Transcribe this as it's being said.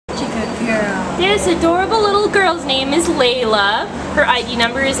This adorable little girl's name is Leila. Her ID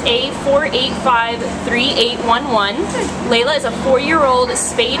number is A4853811. Leila is a 4-year-old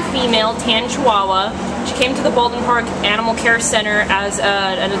spayed female tan Chihuahua. She came to the Baldwin Park Animal Care Center as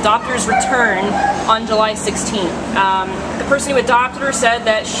an adopter's return on July 16th. The person who adopted her said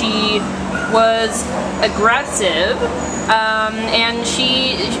that she was aggressive, and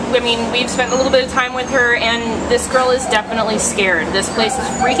we've spent a little bit of time with her, and this girl is definitely scared. This place is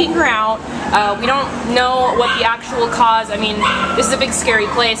freaking her out. We don't know what the actual cause. I mean, this is a big scary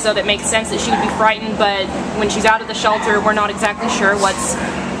place, so that makes sense that she would be frightened, but when she's out of the shelter, we're not exactly sure what's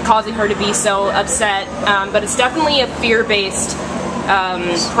causing her to be so upset, but it's definitely a fear-based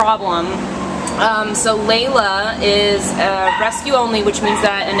problem. So Leila is rescue only, which means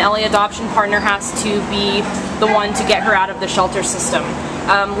that an LA adoption partner has to be the one to get her out of the shelter system.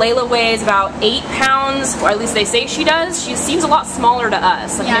 Leila weighs about 8 pounds, or at least they say she does. She seems a lot smaller to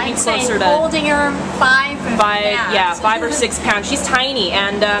us, like maybe closer to holding her 5 or 6 pounds. She's tiny,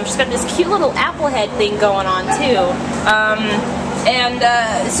 and she's got this cute little apple head thing going on too.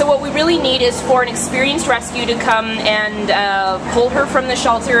 So what we really need is for an experienced rescue to come and pull her from the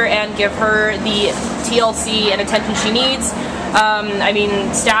shelter and give her the TLC and attention she needs. I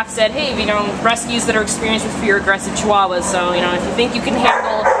mean, staff said, hey, rescues that are experienced with fear-aggressive Chihuahuas, so, if you think you can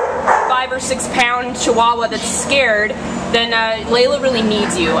handle 5 or 6 pound Chihuahua that's scared, then Leila really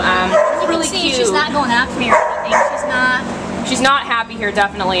needs you. She's really cute. She's not going after me or anything. She's not happy here,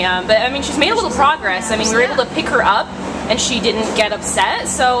 definitely. But I mean, she's made a little progress. I mean, we were able to pick her up, and she didn't get upset.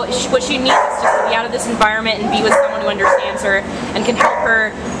 So what she needs is just to be out of this environment and be with someone who understands her and can help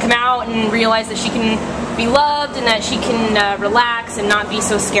her come out and realize that she can be loved and that she can relax and not be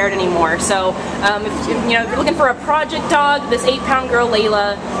so scared anymore. So if you're looking for a project dog, this 8-pound girl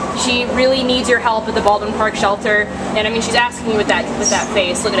Leila, she really needs your help at the Baldwin Park shelter. And I mean, she's asking me with that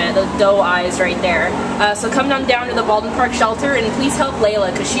face. Look at it, the doe eyes right there. So come on down to the Baldwin Park shelter and please help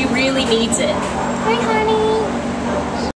Leila, because she really needs it. Hi, honey.